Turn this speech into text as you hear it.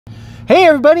Hey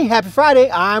everybody, happy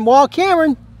Friday. I'm Walt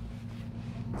Cameron.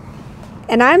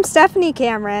 And I'm Stephanie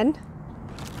Cameron.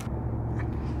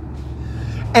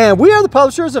 And we are the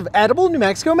publishers of Edible New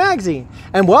Mexico Magazine.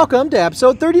 And welcome to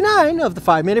episode 39 of the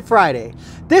 5 Minute Friday.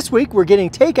 This week we're getting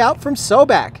takeout from Soo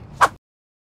Bak.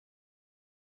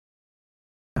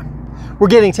 We're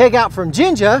getting takeout from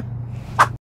Jinja.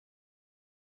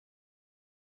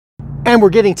 And we're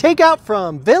getting takeout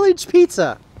from Village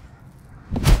Pizza.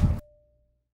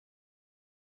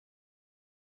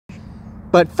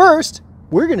 But first,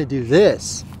 we're gonna do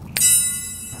this.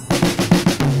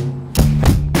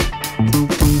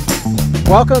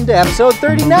 Welcome to episode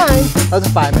 39 of the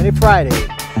 5 Minute Friday.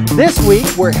 This week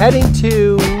we're heading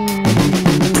to...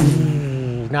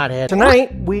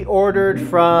 Tonight we ordered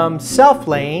from Self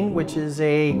Lane, which is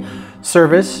a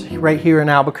service right here in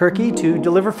Albuquerque to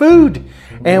deliver food.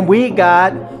 And we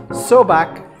got Soo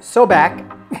Bak.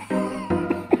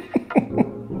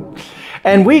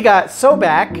 And we got Soo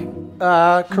Bak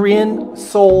Korean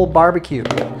Seoul Barbecue.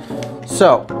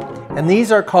 So, and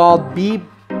these are called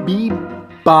bibimbap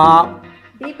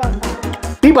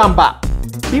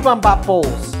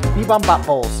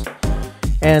bowls.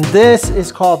 And this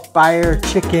is called fire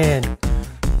chicken.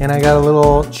 And I got a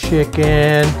little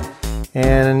chicken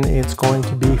and it's going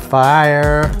to be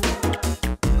fire.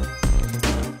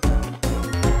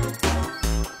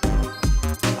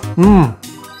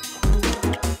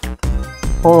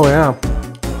 Oh yeah.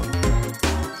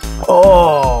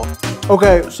 Oh,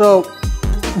 okay, so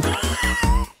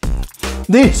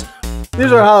these are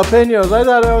jalapenos. I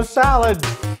thought it was salad.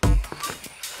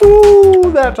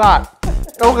 Ooh, that's hot.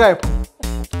 Okay,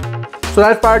 so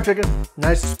that's fried chicken,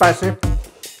 nice and spicy.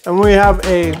 And we have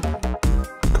a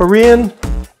Korean,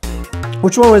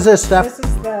 which one was this, Steph? This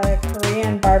is the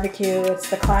Korean barbecue. It's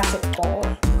the classic bowl.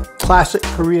 Classic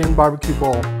Korean barbecue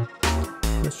bowl.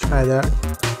 Let's try that.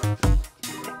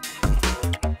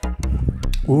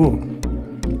 Ooh,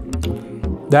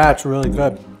 that's really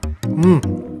good.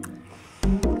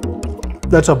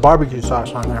 That's a barbecue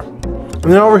sauce on there. And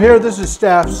then over here, this is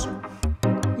Steph's,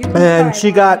 and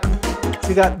she got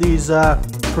these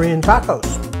Korean tacos.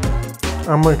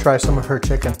 I'm gonna try some of her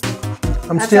chicken.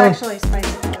 That's actually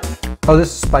spicy pork. Oh, this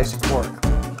is spicy pork.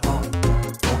 Oh,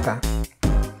 okay.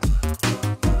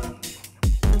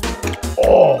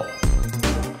 Oh,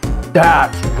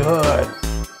 that's good.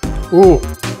 Ooh.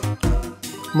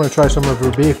 I'm gonna try some of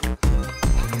her beef.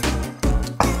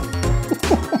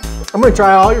 I'm gonna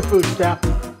try all your food, Steph.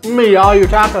 I'm gonna eat all your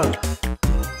tacos.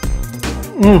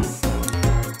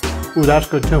 Ooh, that's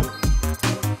good too.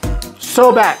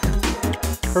 Soo Bak,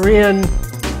 Korean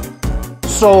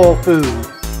soul food.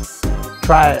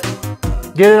 Try it.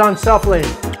 Get it on Self Lane.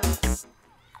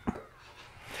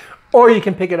 Or you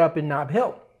can pick it up in Nob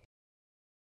Hill.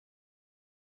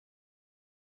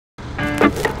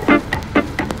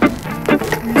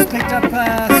 We just picked up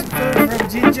some food from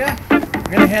Jinja.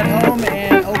 We're gonna head home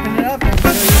and open it up and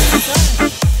show you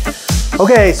inside.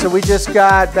 Okay, so we just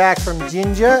got back from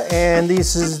Jinja, and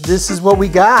this is what we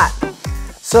got.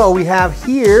 So we have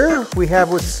here, we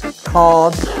have what's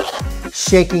called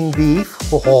shaking beef.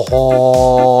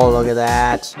 Oh, look at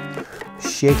that.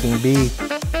 Shaking beef.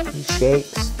 It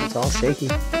shakes. It's all shaky.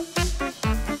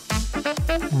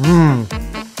 And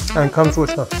it comes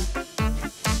with some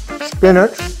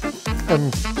spinach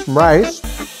and some rice.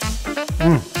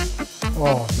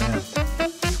 Oh man,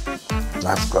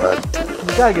 that's good.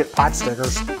 You gotta get pot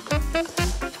stickers.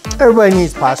 Everybody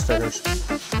needs pot stickers.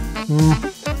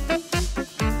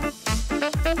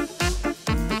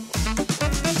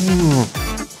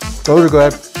 Those are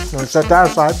good. I'm gonna set that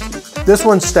aside. This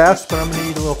one's Steph's, but I'm gonna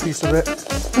eat a little piece of it.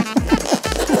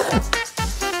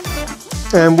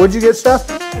 And what'd you get, Steph?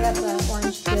 I got the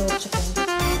orange peel chicken.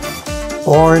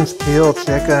 Orange peel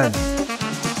chicken.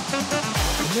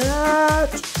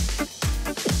 That.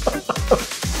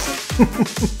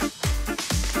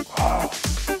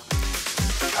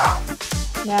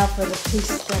 Now for the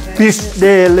piece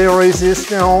de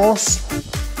resistance.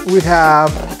 We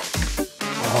have,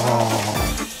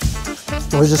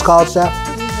 what is this called, Steph?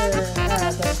 These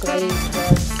are the glazed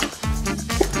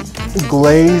ribs.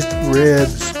 Glazed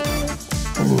ribs.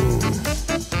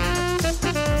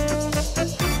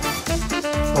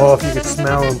 Oh, if you could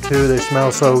smell them too, they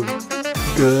smell so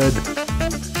good.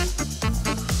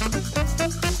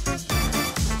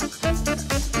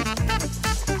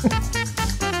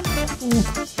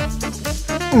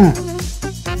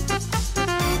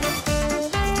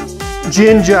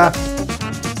 Jinja,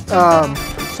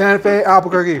 Santa Fe,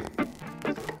 Albuquerque,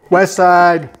 West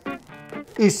Side,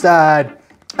 East Side,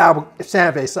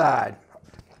 Santa Fe side.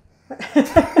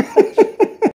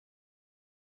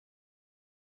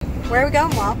 Where are we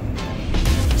going, Walt?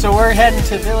 So we're heading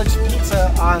to Village Pizza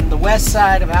on the west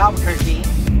side of Albuquerque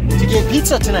to get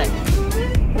pizza tonight.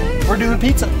 We're doing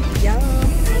pizza. Yum.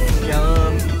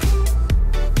 Yum.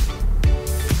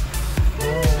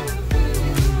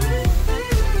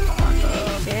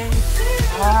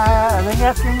 I think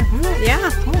that's gonna do it. Yeah.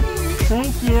 Cool.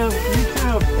 Thank you. You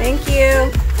too. Thank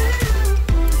you.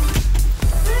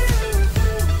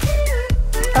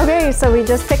 Okay, so we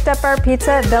just picked up our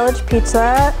pizza at Village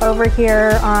Pizza over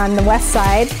here on the west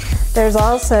side. There's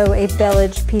also a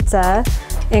Village Pizza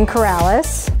in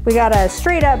Corrales. We got a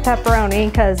straight up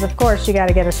pepperoni because of course you got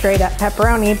to get a straight up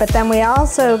pepperoni, but then we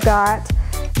also got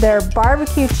their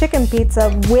barbecue chicken pizza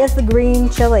with green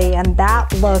chili, and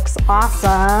that looks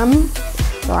awesome.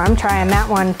 So I'm trying that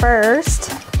one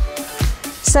first.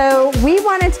 So we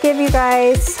wanted to give you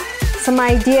guys some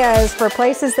ideas for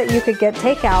places that you could get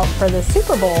takeout for the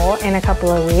Super Bowl in a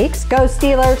couple of weeks. Go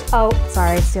Steelers. Oh,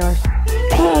 sorry, Steelers.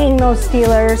 Dang, those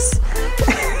Steelers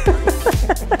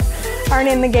aren't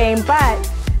in the game, but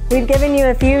we've given you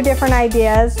a few different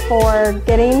ideas for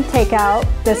getting takeout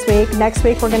this week. Next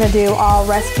week, we're gonna do all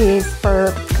recipes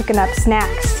for cooking up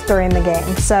snacks during the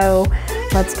game. So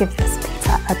let's give this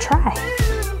pizza a try.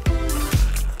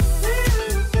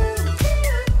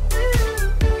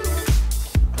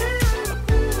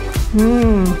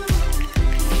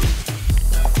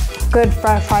 Good,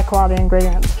 fresh, high quality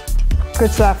ingredients.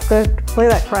 Good stuff, good, look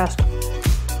at that crust.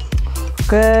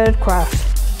 Good crust.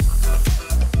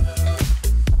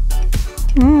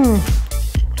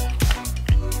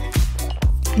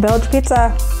 Village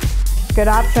Pizza, good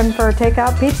option for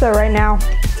takeout pizza right now.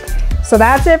 So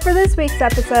that's it for this week's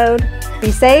episode.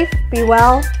 Be safe, be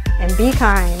well, and be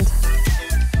kind.